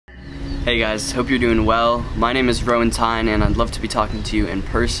Hey guys, hope you're doing well. My name is Rowan Tyne and I'd love to be talking to you in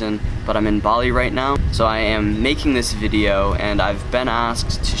person, but I'm in Bali right now. So I am making this video and I've been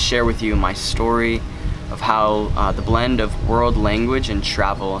asked to share with you my story of how the blend of world language and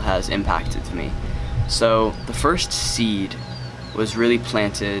travel has impacted me. So the first seed was really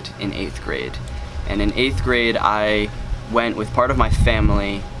planted in 8th grade. And in 8th grade I went with part of my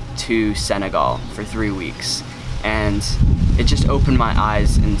family to Senegal for 3 weeks. And it just opened my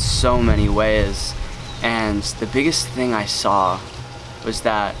eyes in so many ways. And the biggest thing I saw was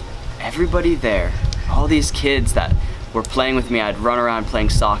that everybody there, all these kids that were playing with me, I'd run around playing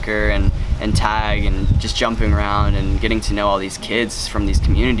soccer and tag and just jumping around and getting to know all these kids from these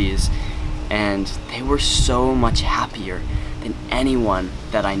communities. And they were so much happier than anyone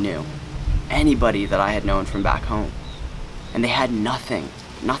that I knew, anybody that I had known from back home. And they had nothing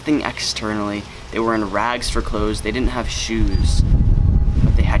externally. They were in rags for clothes, they didn't have shoes,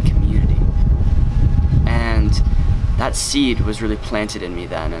 but they had community. And that seed was really planted in me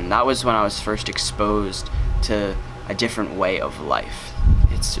then, and that was when I was first exposed to a different way of life.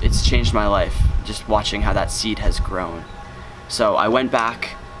 It's changed my life, just watching how that seed has grown. So I went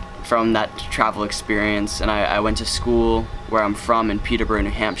back from that travel experience and I went to school where I'm from in Peterborough, New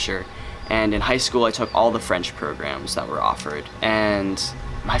Hampshire. And in high school I took all the French programs that were offered. And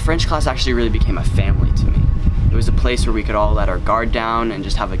my French class actually really became a family to me. It was a place where we could all let our guard down and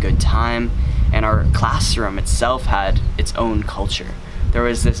just have a good time. And our classroom itself had its own culture. There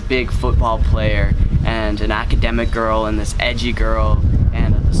was this big football player and an academic girl and this edgy girl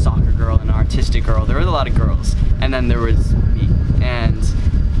and a soccer girl and an artistic girl. There was a lot of girls. And then there was me. And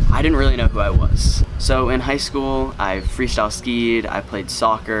I didn't really know who I was. So in high school, I freestyle skied, I played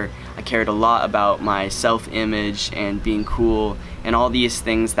soccer, I cared a lot about my self-image and being cool and all these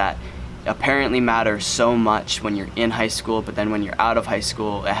things that apparently matter so much when you're in high school, but then when you're out of high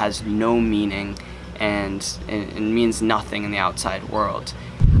school, it has no meaning and it means nothing in the outside world.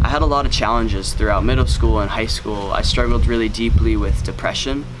 I had a lot of challenges throughout middle school and high school. I struggled really deeply with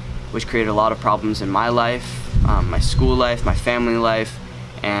depression, which created a lot of problems in my life, my school life, my family life,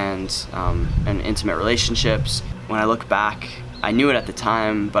 and intimate relationships. When I look back, I knew it at the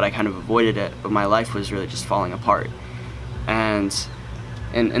time, but I kind of avoided it, but my life was really just falling apart. And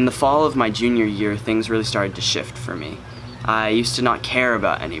in the fall of my junior year, things really started to shift for me. I used to not care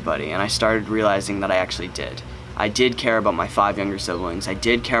about anybody, and I started realizing that I actually did. I did care about my 5 younger siblings, I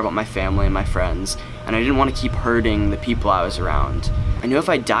did care about my family and my friends, and I didn't want to keep hurting the people I was around. I knew if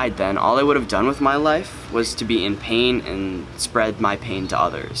I died then, all I would have done with my life was to be in pain and spread my pain to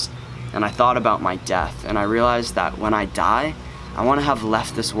others. And I thought about my death, and I realized that when I die, I want to have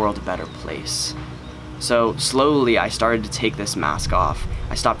left this world a better place. So slowly I started to take this mask off.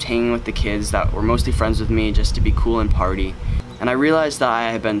 I stopped hanging with the kids that were mostly friends with me just to be cool and party. And I realized that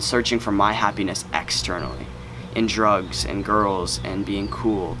I had been searching for my happiness externally, in drugs and girls and being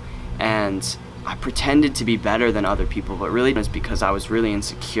cool. And I pretended to be better than other people, but really it was because I was really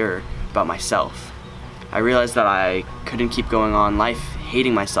insecure about myself. I realized that I couldn't keep going on life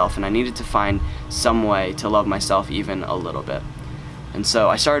hating myself, and I needed to find some way to love myself even a little bit. And so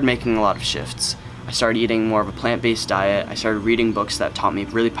I started making a lot of shifts. I started eating more of a plant-based diet. I started reading books that taught me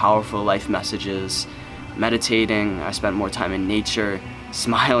really powerful life messages, meditating. I spent more time in nature,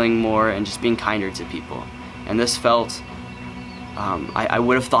 smiling more, and just being kinder to people. And this felt, I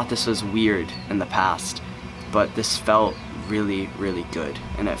would have thought this was weird in the past, but this felt really, really good,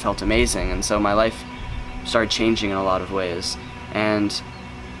 and it felt amazing. And so my life started changing in a lot of ways. And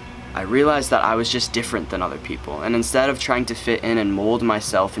I realized that I was just different than other people, and instead of trying to fit in and mold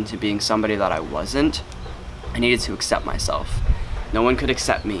myself into being somebody that I wasn't, I needed to accept myself. No one could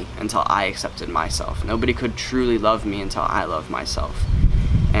accept me until I accepted myself. Nobody could truly love me until I loved myself.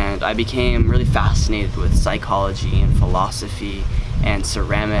 And I became really fascinated with psychology and philosophy and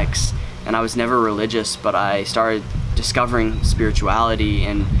ceramics, and I was never religious, but I started discovering spirituality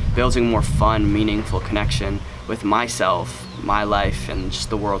and building more fun, meaningful connection with myself, my life, and just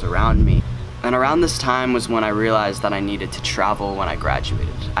the world around me. And around this time was when I realized that I needed to travel when I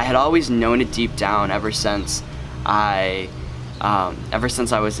graduated. I had always known it deep down ever since I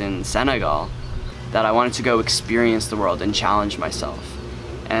was in Senegal, that I wanted to go experience the world and challenge myself.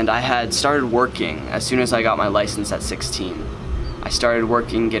 And I had started working as soon as I got my license at 16. I started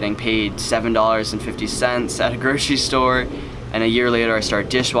working getting paid $7.50 at a grocery store, and a year later I started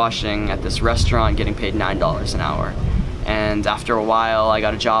dishwashing at this restaurant getting paid $9 an hour. And after a while I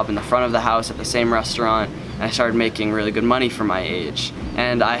got a job in the front of the house at the same restaurant, and I started making really good money for my age.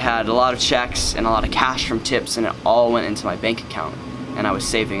 And I had a lot of checks and a lot of cash from tips, and it all went into my bank account, and I was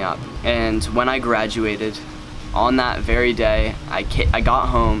saving up. And when I graduated, on that very day, I got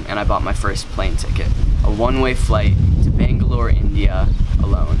home and I bought my first plane ticket, a one-way flight to Bangalore, India,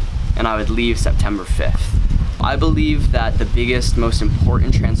 alone, and I would leave September 5th. I believe that the biggest, most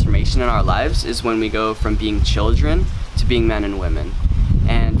important transformation in our lives is when we go from being children to being men and women.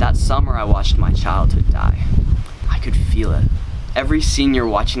 And that summer I watched my childhood die. I could feel it. Every senior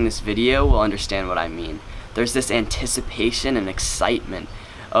watching this video will understand what I mean. There's this anticipation and excitement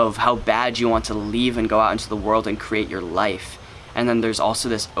of how bad you want to leave and go out into the world and create your life. And then there's also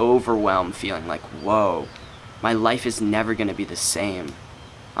this overwhelmed feeling like, whoa, my life is never gonna be the same.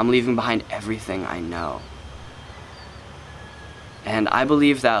 I'm leaving behind everything I know. And I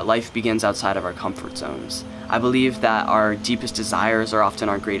believe that life begins outside of our comfort zones. I believe that our deepest desires are often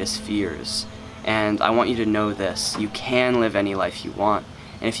our greatest fears. And I want you to know this, you can live any life you want.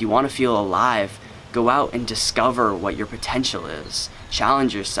 And if you want to feel alive, go out and discover what your potential is.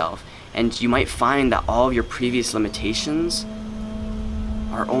 Challenge yourself, and you might find that all of your previous limitations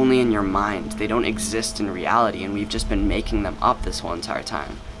are only in your mind. They don't exist in reality, and we've just been making them up this whole entire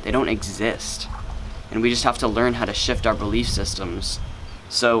time. They don't exist. And we just have to learn how to shift our belief systems.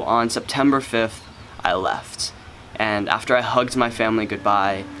 So on September 5th, I left. And after I hugged my family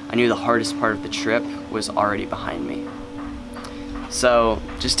goodbye, I knew the hardest part of the trip was already behind me. So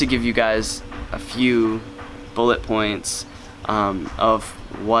just to give you guys a few bullet points of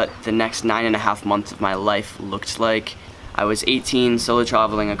what the next 9.5 months of my life looked like. I was 18, solo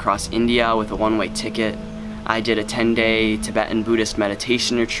traveling across India with a one-way ticket. I did a 10-day Tibetan Buddhist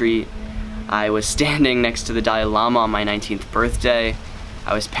meditation retreat. I was standing next to the Dalai Lama on my 19th birthday.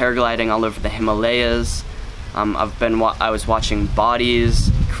 I was paragliding all over the Himalayas. I was watching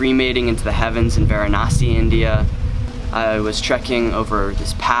bodies cremating into the heavens in Varanasi, India. I was trekking over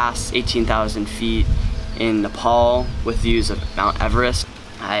this pass, 18,000 feet in Nepal with views of Mount Everest.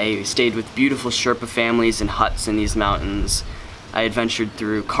 I stayed with beautiful Sherpa families in huts in these mountains. I adventured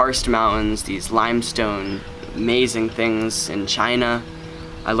through karst mountains, these limestone amazing things in China.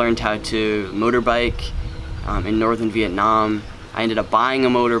 I learned how to motorbike in northern Vietnam. I ended up buying a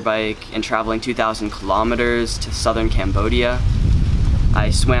motorbike and traveling 2,000 kilometers to southern Cambodia.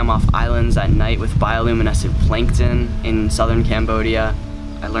 I swam off islands at night with bioluminescent plankton in southern Cambodia.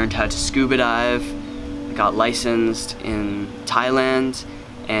 I learned how to scuba dive. I got licensed in Thailand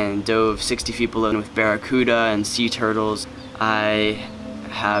and dove 60 feet below with barracuda and sea turtles. I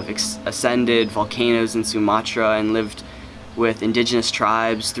have ascended volcanoes in Sumatra and lived with indigenous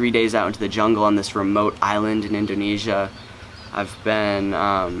tribes 3 days out into the jungle on this remote island in Indonesia. I've been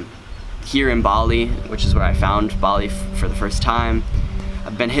here in Bali, which is where I found Bali for the first time.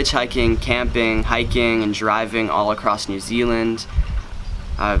 I've been hitchhiking, camping, hiking, and driving all across New Zealand.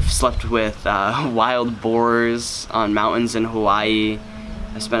 I've slept with wild boars on mountains in Hawaii.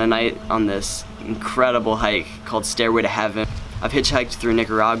 I spent a night on this incredible hike called Stairway to Heaven. I've hitchhiked through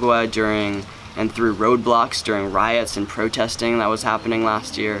Nicaragua and through roadblocks during riots and protesting that was happening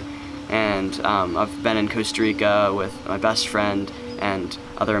last year. And I've been in Costa Rica with my best friend and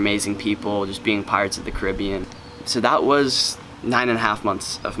other amazing people, just being Pirates of the Caribbean. So that was 9.5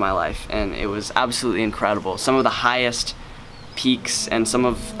 months of my life, and it was absolutely incredible. Some of the highest peaks and some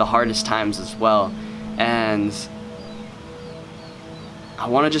of the hardest times as well. And I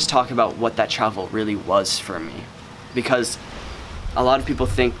want to just talk about what that travel really was for me, because a lot of people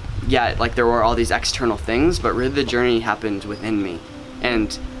think, yeah, like there were all these external things, but really the journey happened within me.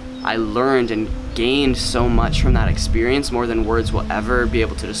 And I learned and gained so much from that experience, more than words will ever be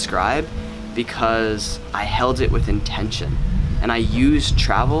able to describe, because I held it with intention. And I used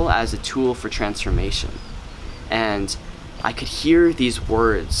travel as a tool for transformation. And I could hear these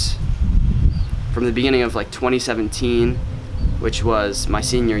words from the beginning of like 2017, which was my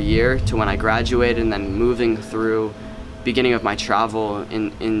senior year, to when I graduated, and then moving through beginning of my travel,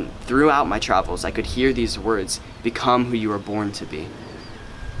 throughout my travels, I could hear these words, become who you were born to be.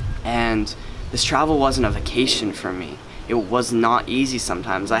 And this travel wasn't a vacation for me. It was not easy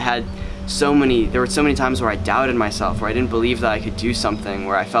sometimes. There were so many times where I doubted myself, where I didn't believe that I could do something,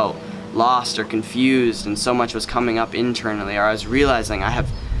 where I felt lost or confused, and so much was coming up internally, or I was realizing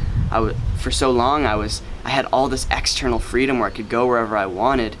for so long I had all this external freedom where I could go wherever I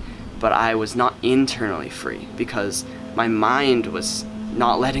wanted, but I was not internally free because my mind was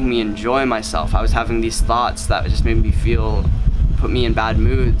not letting me enjoy myself. I was having these thoughts that just made me put me in bad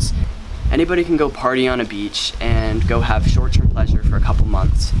moods. Anybody can go party on a beach and go have short-term pleasure for a couple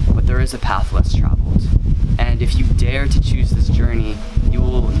months, but there is a path less traveled. And if you dare to choose this journey, you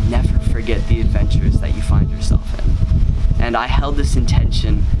will never forget the adventures that you find yourself in. And I held this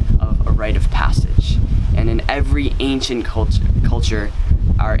intention of a rite of passage. And in every ancient culture,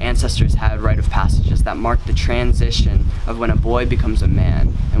 our ancestors had rite of passages that marked the transition of when a boy becomes a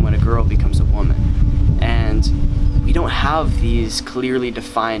man and when a girl becomes a woman. And we don't have these clearly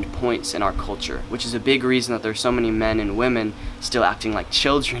defined points in our culture, which is a big reason that there's so many men and women still acting like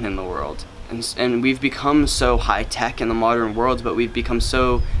children in the world. And we've become so high-tech in the modern world, but we've become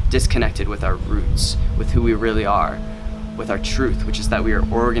so disconnected with our roots, with who we really are, with our truth, which is that we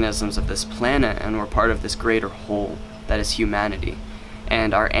are organisms of this planet and we're part of this greater whole that is humanity.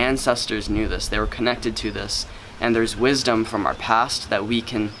 And our ancestors knew this, they were connected to this, and there's wisdom from our past that we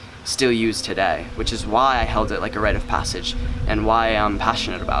can still use today, which is why I held it like a rite of passage and why I'm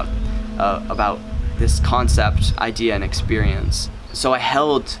passionate about this concept, idea, and experience. So I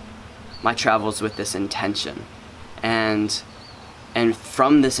held my travels with this intention, and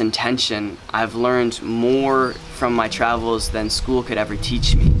from this intention I've learned more from my travels than school could ever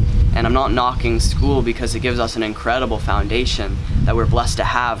teach me. And I'm not knocking school, because it gives us an incredible foundation that we're blessed to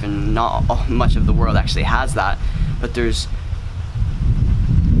have, and not much of the world actually has that, but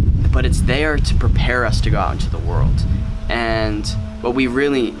it's there to prepare us to go out into the world. And what we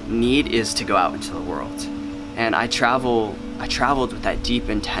really need is to go out into the world. And I traveled with that deep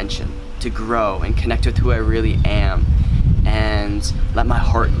intention to grow and connect with who I really am, and let my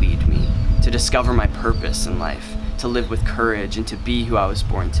heart lead me, to discover my purpose in life, to live with courage, and to be who I was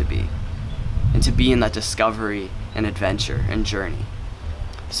born to be, and to be in that discovery and adventure and journey.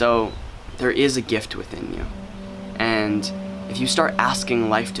 So there is a gift within you, and if you start asking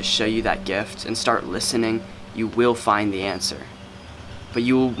life to show you that gift and start listening, you will find the answer. But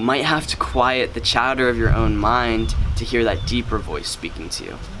you might have to quiet the chatter of your own mind to hear that deeper voice speaking to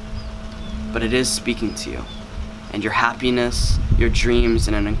you. But it is speaking to you, and your happiness, your dreams,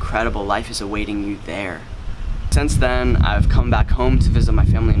 and an incredible life is awaiting you there. Since then, I've come back home to visit my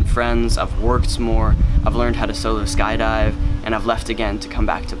family and friends, I've worked more, I've learned how to solo skydive, and I've left again to come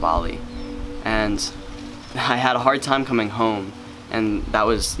back to Bali. And I had a hard time coming home, and that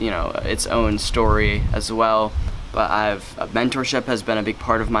was, its own story as well. But mentorship has been a big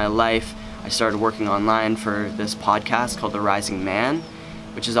part of my life. I started working online for this podcast called The Rising Man,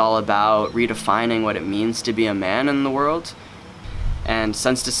 which is all about redefining what it means to be a man in the world. And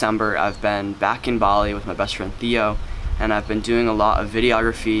since December, I've been back in Bali with my best friend Theo, and I've been doing a lot of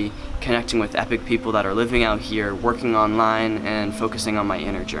videography, connecting with epic people that are living out here, working online, and focusing on my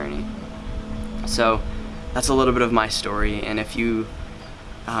inner journey. So that's a little bit of my story, and if you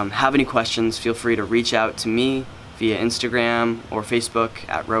have any questions, feel free to reach out to me via Instagram or Facebook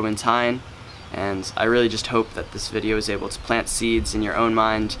at Rowan Tyne. And I really just hope that this video is able to plant seeds in your own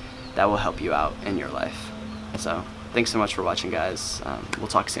mind that will help you out in your life. So thanks so much for watching, guys. We'll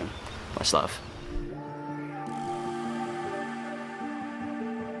talk soon. Much love.